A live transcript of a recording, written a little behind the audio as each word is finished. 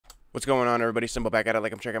What's going on, everybody? Simple back at it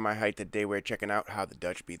like I'm checking my height. Today we're checking out how the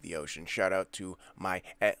Dutch beat the ocean. Shout out to my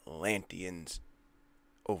Atlanteans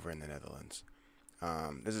over in the Netherlands.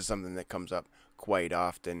 This is something that comes up quite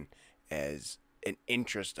often as an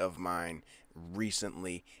interest of mine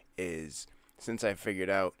recently, is since I figured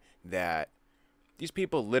out that these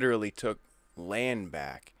people literally took land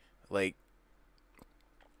back. Like,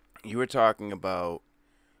 you were talking about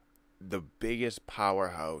the biggest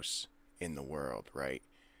powerhouse in the world, right?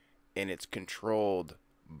 And it's controlled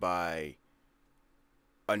by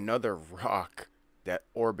another rock that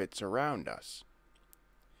orbits around us.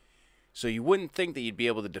 So you wouldn't think that you'd be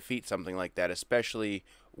able to defeat something like that, especially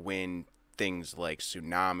when things like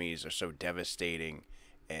tsunamis are so devastating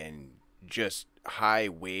and just high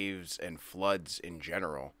waves and floods in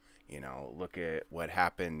general. You know, look at what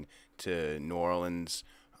happened to New Orleans,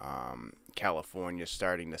 California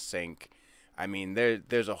starting to sink. I mean,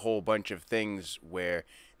 there's a whole bunch of things where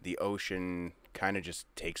the ocean kind of just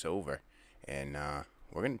takes over. And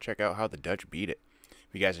we're going to check out how the Dutch beat it.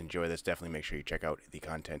 If you guys enjoy this, definitely make sure you check out the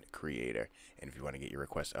content creator. And if you want to get your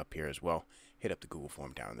requests up here as well, hit up the Google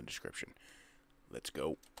form down in the description. Let's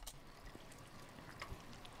go.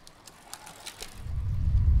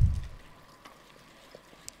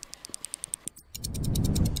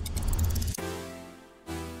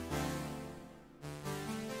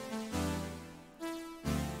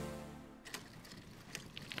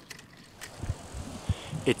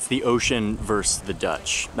 It's the ocean versus the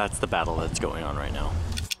Dutch. That's the battle that's going on right now.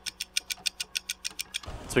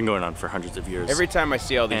 It's been going on for hundreds of years. Every time I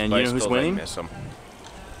see all these bicycles, I miss them.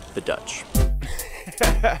 The Dutch.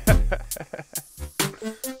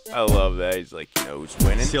 I love that. He's like, you know who's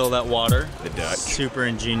winning? See all that water? The Dutch. Super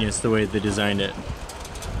ingenious the way they designed it.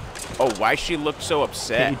 Oh, why she look so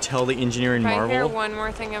upset? Can't you tell the engineering If I hear marvel? one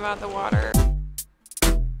more thing about the water.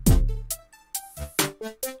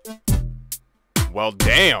 Well,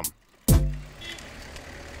 damn.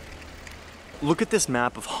 Look at this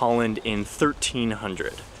map of Holland in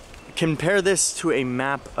 1300. Compare this to a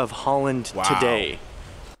map of Holland today.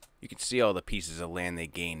 You can see all the pieces of land they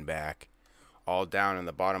gained back. All down in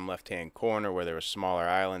the bottom left-hand corner where there were smaller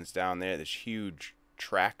islands down there. There's huge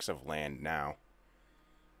tracts of land now.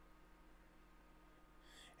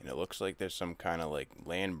 And it looks like there's some kind of like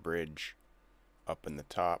land bridge up in the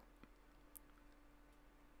top.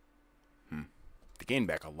 They gained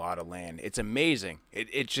back a lot of land. It's amazing.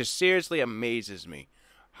 It just seriously amazes me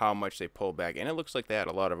how much they pulled back. And it looks like they had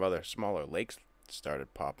a lot of other smaller lakes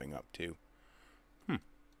started popping up too.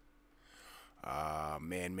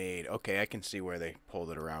 Man-made. Okay, I can see where they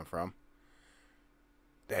pulled it around from.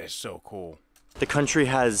 That is so cool. The country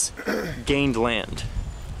has gained land.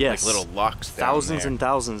 Yes. Like little locks down thousands there. and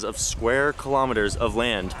thousands of square kilometers of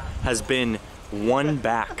land has been won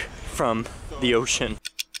back from the ocean.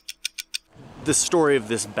 The story of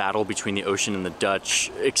this battle between the ocean and the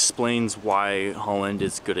Dutch explains why Holland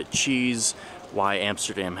is good at cheese, why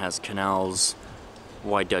Amsterdam has canals,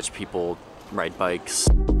 why Dutch people ride bikes.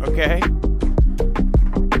 Okay.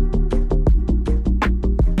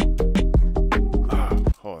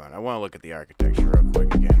 Hold on, I want to look at the architecture real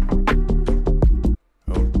quick again.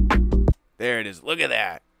 Oh, there it is. Look at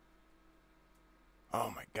that.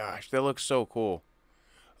 Oh my gosh, that looks so cool.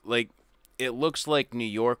 Like, it looks like New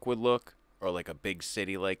York would look, or like a big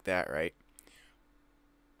city like that, right?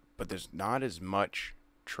 But there's not as much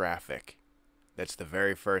traffic. That's the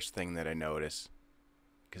very first thing that I notice.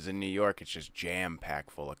 Because in New York, it's just jam-packed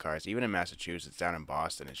full of cars. Even in Massachusetts, down in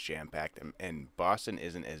Boston, it's jam-packed. And Boston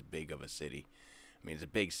isn't as big of a city. I mean, it's a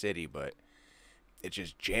big city, but it's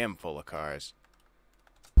just jam full of cars.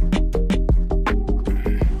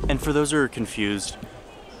 And for those who are confused,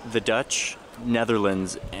 the Dutch,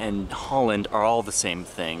 Netherlands, and Holland are all the same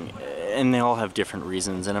thing. And they all have different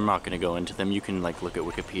reasons, and I'm not going to go into them. You can like look at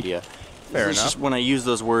Wikipedia. Fair enough. Just when I use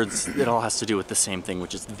those words, it all has to do with the same thing,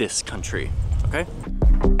 which is this country. Okay?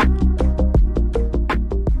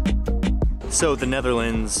 So the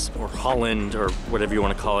Netherlands, or Holland, or whatever you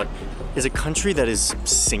want to call it, is a country that is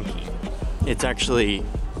sinking. It's actually,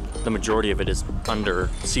 the majority of it is under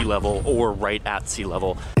sea level or right at sea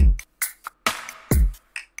level.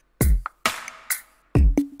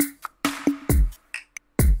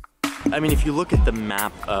 I mean, if you look at the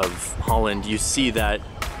map of Holland, you see that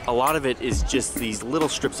a lot of it is just these little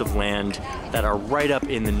strips of land that are right up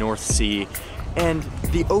in the North Sea, and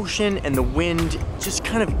the ocean and the wind just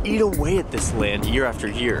kind of eat away at this land year after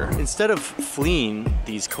year. Instead of fleeing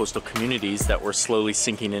these coastal communities that were slowly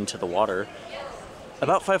sinking into the water,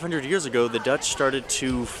 about 500 years ago, the Dutch started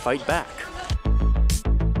to fight back.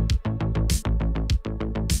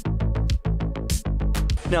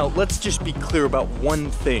 Now, let's just be clear about one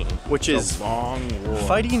thing, which is long war.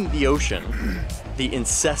 fighting the ocean, the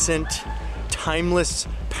incessant, timeless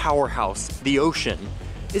powerhouse, the ocean,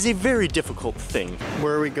 is a very difficult thing.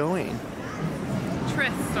 Where are we going?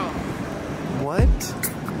 Crystal. What?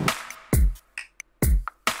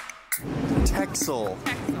 Texel.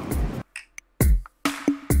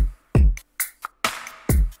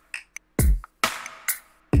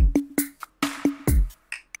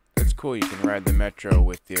 It's cool, you can ride the metro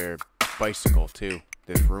with your bicycle too.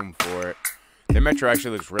 There's room for it. The metro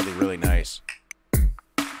actually looks really, really nice.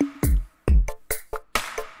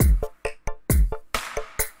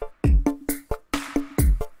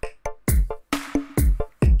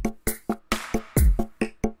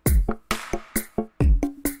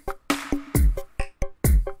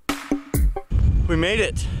 We made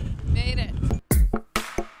it. Made it.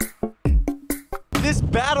 This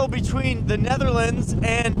battle between the Netherlands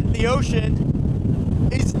and the ocean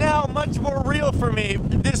is now much more real for me.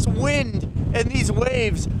 This wind and these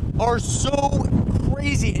waves are so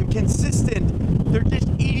crazy and consistent. They're just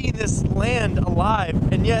eating this land alive,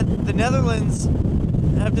 and yet the Netherlands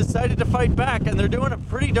have decided to fight back, and they're doing a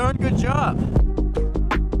pretty darn good job.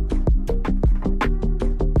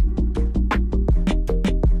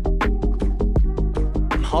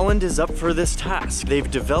 Holland is up for this task. They've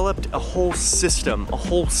developed a whole system, a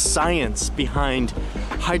whole science behind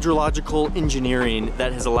hydrological engineering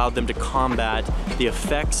that has allowed them to combat the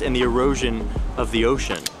effects and the erosion of the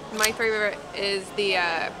ocean. My favorite is the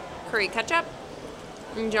curry ketchup.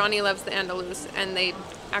 And Johnny loves the Andalus, and they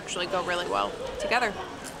actually go really well together,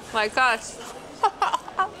 like us.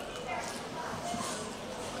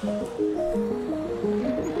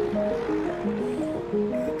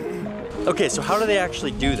 Okay, so how do they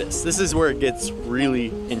actually do this? This is where it gets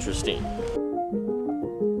really interesting.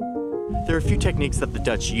 There are a few techniques that the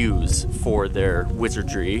Dutch use for their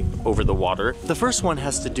wizardry over the water. The first one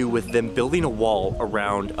has to do with them building a wall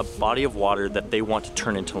around a body of water that they want to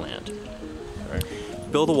turn into land. Right.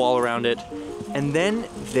 Build a wall around it, and then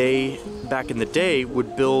they, back in the day,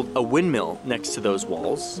 would build a windmill next to those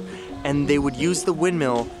walls, and they would use the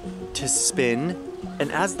windmill to spin.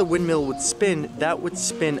 And as the windmill would spin, that would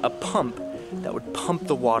spin a pump that would pump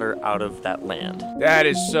the water out of that land. That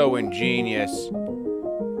is so ingenious.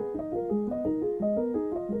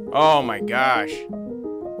 Oh my gosh.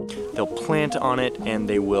 They'll plant on it, and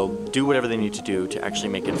they will do whatever they need to do to actually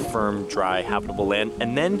make it firm, dry, habitable land,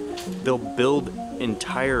 and then they'll build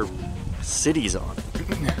entire cities on it.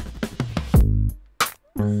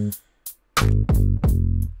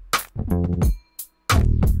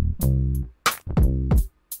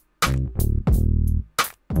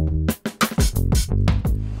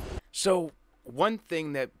 So one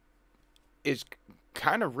thing that is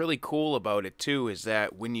kind of really cool about it too is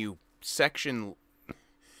that when you section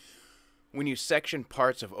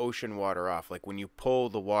parts of ocean water off, like when you pull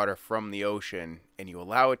the water from the ocean and you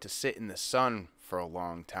allow it to sit in the sun for a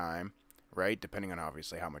long time, right, depending on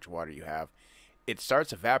obviously how much water you have, it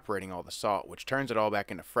starts evaporating all the salt, which turns it all back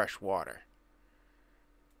into fresh water.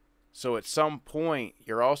 So at some point,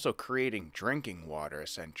 you're also creating drinking water,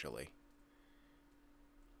 essentially.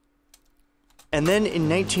 And then in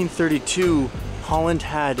 1932, Holland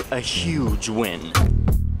had a huge win.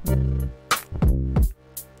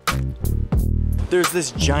 There's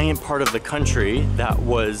this giant part of the country that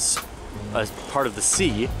was a part of the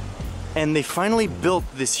sea, and they finally built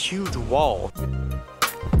this huge wall.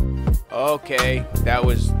 Okay, that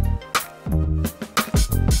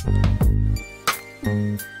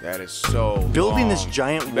is so Building long. this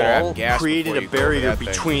giant You better have wall gas created before a you go over barrier that thing.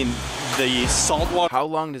 between the salt water. How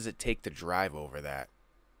long does it take to drive over that?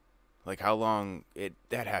 Like how long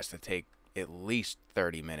that has to take at least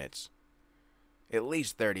 30 minutes. At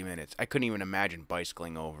least 30 minutes. I couldn't even imagine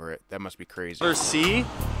bicycling over it. That must be crazy. Sea,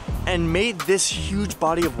 and made this huge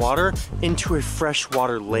body of water into a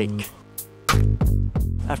freshwater lake.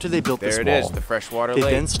 After they built this There wall, it is, the freshwater they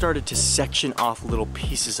lake. then started to section off little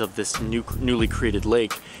pieces of this newly created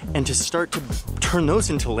lake and to start to turn those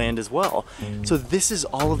into land as well. So this is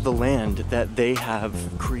all of the land that they have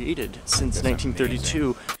created since That's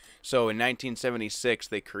 1932. So in 1976,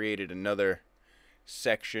 they created another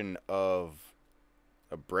section of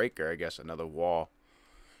a breaker, I guess, another wall.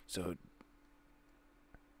 So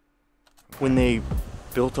When they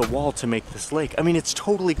built a wall to make this lake. I mean, it's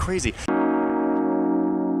totally crazy.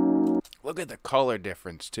 look at the color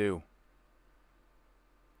difference, too.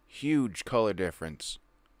 Huge color difference.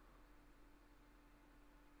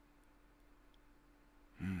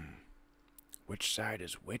 Which side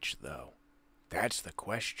is which, though? That's the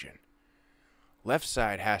question. Left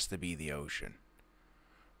side has to be the ocean.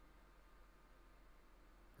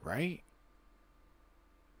 Right?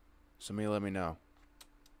 Somebody let me know.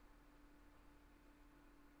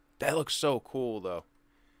 That looks so cool, though.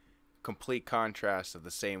 Complete contrast of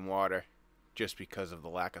the same water, just because of the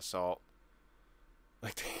lack of salt.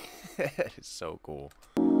 Like, that is so cool.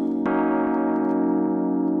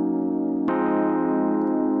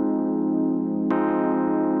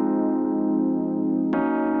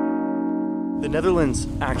 The Netherlands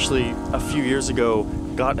actually, a few years ago,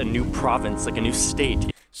 got a new province, like a new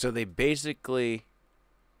state. So they basically,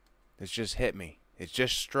 this just hit me. It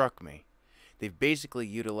just struck me. They've basically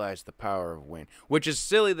utilized the power of wind, which is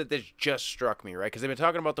silly that this just struck me, right? Because they've been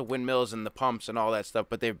talking about the windmills and the pumps and all that stuff,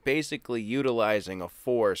 but they're basically utilizing a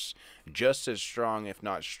force just as strong, if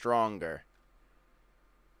not stronger,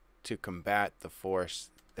 to combat the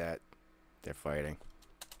force that they're fighting.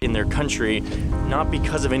 In their country, not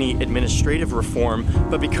because of any administrative reform,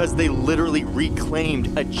 but because they literally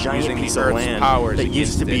reclaimed a giant Using piece the of Earth's land powers that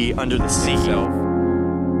used to against be it under the sea. itself.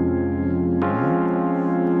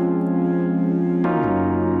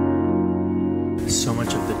 So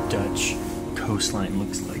much of the Dutch coastline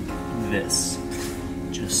looks like this.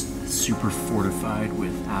 Just super fortified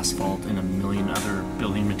with asphalt and a million other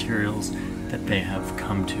building materials that they have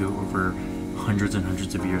come to over hundreds and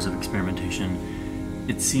hundreds of years of experimentation.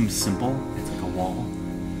 It seems simple, it's like a wall,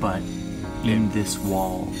 but in this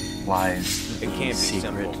wall lies the can't be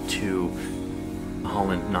secret simple. to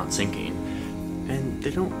Holland not sinking. And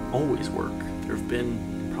they don't always work. There have been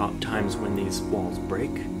times when these walls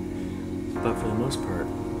break, but for the most part,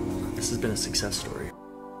 this has been a success story.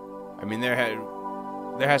 I mean, there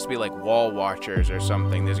has to be like wall watchers or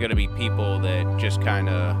something. There's going to be people that just kind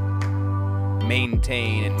of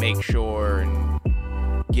maintain and make sure and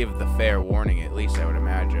give the fair warning, at least I would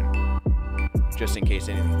imagine, just in case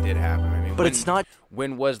anything did happen. I mean, But it's not.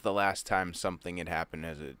 When was the last time something had happened?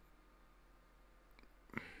 Has it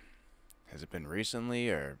been recently,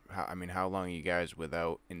 or how long are you guys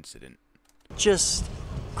without incident? Just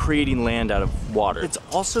creating land out of water. It's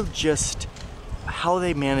also just how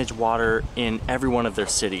they manage water in every one of their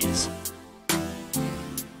cities.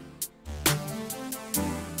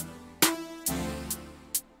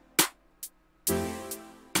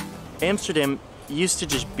 Amsterdam used to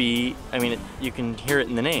just be, I mean, you can hear it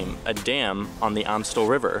in the name, a dam on the Amstel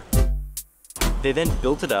River. They then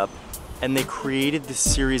built it up and they created this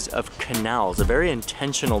series of canals, a very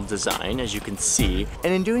intentional design, as you can see.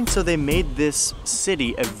 And in doing so, they made this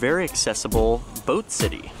city a very accessible boat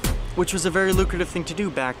city, which was a very lucrative thing to do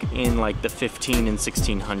back in like the 15 and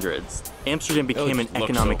 1600s. Amsterdam became an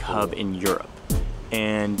economic hub in Europe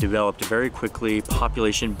and developed very quickly,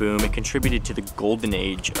 population boom. It contributed to the golden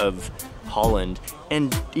age of Holland.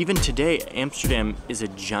 And even today, Amsterdam is a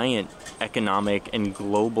giant economic and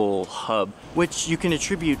global hub, which you can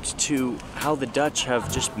attribute to how the Dutch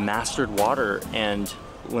have just mastered water and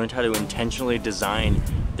learned how to intentionally design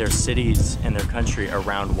their cities and their country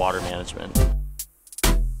around water management.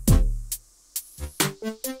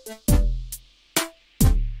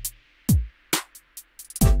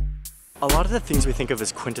 A lot of the things we think of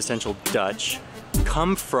as quintessential Dutch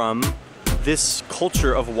come from this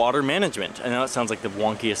culture of water management. I know it sounds like the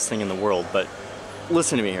wonkiest thing in the world, but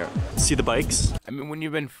listen to me here. See the bikes? I mean, when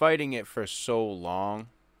you've been fighting it for so long,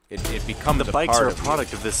 it becomes The bikes part are a of you.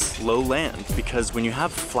 product of this low land, because when you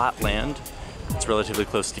have flat land, it's relatively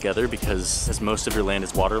close together because as most of your land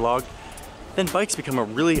is waterlogged, then bikes become a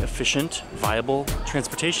really efficient, viable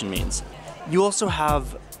transportation means. You also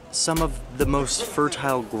have some of the most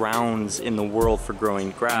fertile grounds in the world for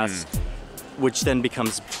growing grass, which then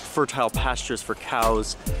becomes fertile pastures for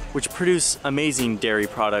cows, which produce amazing dairy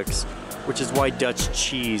products, which is why Dutch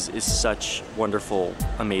cheese is such wonderful,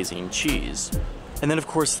 amazing cheese. And then of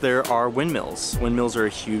course there are windmills. Windmills are a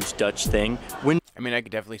huge Dutch thing. I mean, I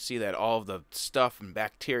could definitely see that all of the stuff and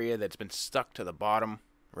bacteria that's been stuck to the bottom,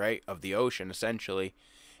 right, of the ocean, essentially,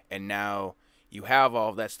 and now you have all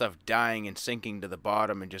of that stuff dying and sinking to the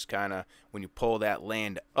bottom, and just kind of, when you pull that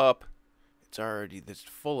land up, it's already this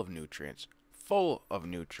full of nutrients. Full of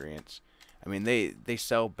nutrients. I mean, they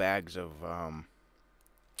sell bags of,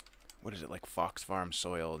 what is it, like Fox Farm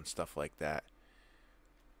soil and stuff like that.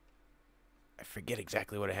 I forget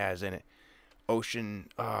exactly what it has in it. Ocean,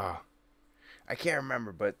 I can't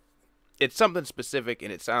remember, but it's something specific,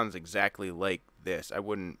 and it sounds exactly like this. I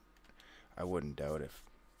wouldn't doubt if,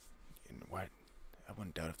 I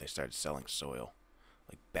wouldn't doubt if they started selling soil,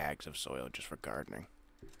 like bags of soil just for gardening.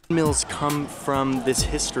 Windmills come from this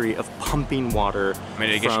history of pumping water I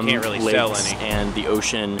guess you from can't really lakes sell any. and the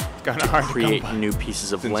ocean kinda to hard to come create by new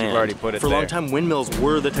pieces of since land. you've already put it For a long there. time, windmills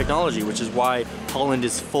were the technology, which is why Holland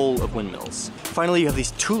is full of windmills. Finally, you have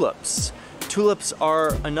these tulips. Tulips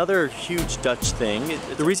are another huge Dutch thing.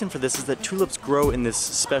 The reason for this is that tulips grow in this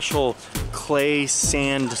special clay,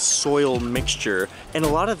 sand, soil mixture, and a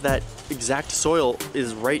lot of that exact soil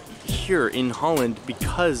is right here in Holland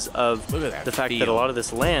because of the fact that a lot of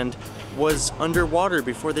this land was underwater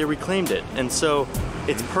before they reclaimed it, and so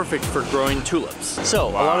it's perfect for growing tulips. So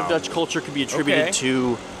a lot of Dutch culture could be attributed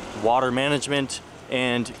to water management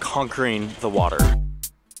and conquering the water.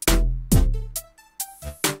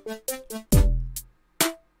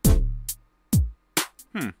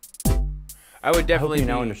 I would definitely. I hope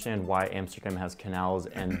you now understand why Amsterdam has canals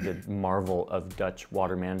and the marvel of Dutch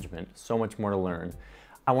water management. So much more to learn.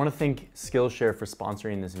 I want to thank Skillshare for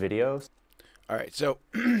sponsoring this video. All right, so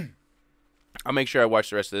I'll make sure I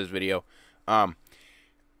watch the rest of this video. I'm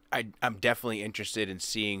definitely interested in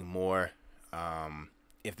seeing more.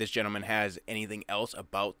 If this gentleman has anything else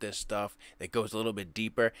about this stuff that goes a little bit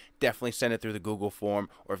deeper, definitely send it through the Google form.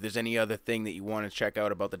 Or if there's any other thing that you want to check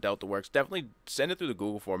out about the Delta Works, definitely send it through the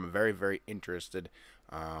Google form. I'm very, very interested.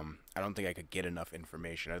 I don't think I could get enough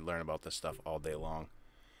information. I'd learn about this stuff all day long.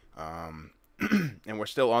 And we're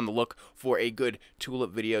still on the look for a good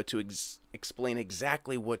tulip video to explain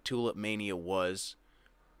exactly what Tulip Mania was.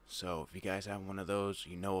 So if you guys have one of those,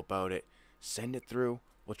 you know about it, send it through.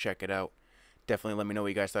 We'll check it out. Definitely let me know what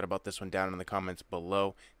you guys thought about this one down in the comments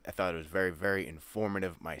below. I thought it was very, very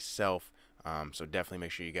informative myself. So definitely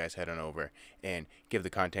make sure you guys head on over and give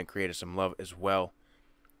the content creator some love as well.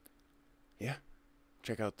 Yeah.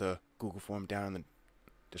 Check out the Google form down in the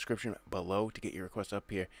description below to get your request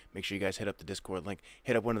up here. Make sure you guys hit up the Discord link.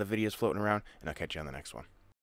 Hit up one of the videos floating around, and I'll catch you on the next one.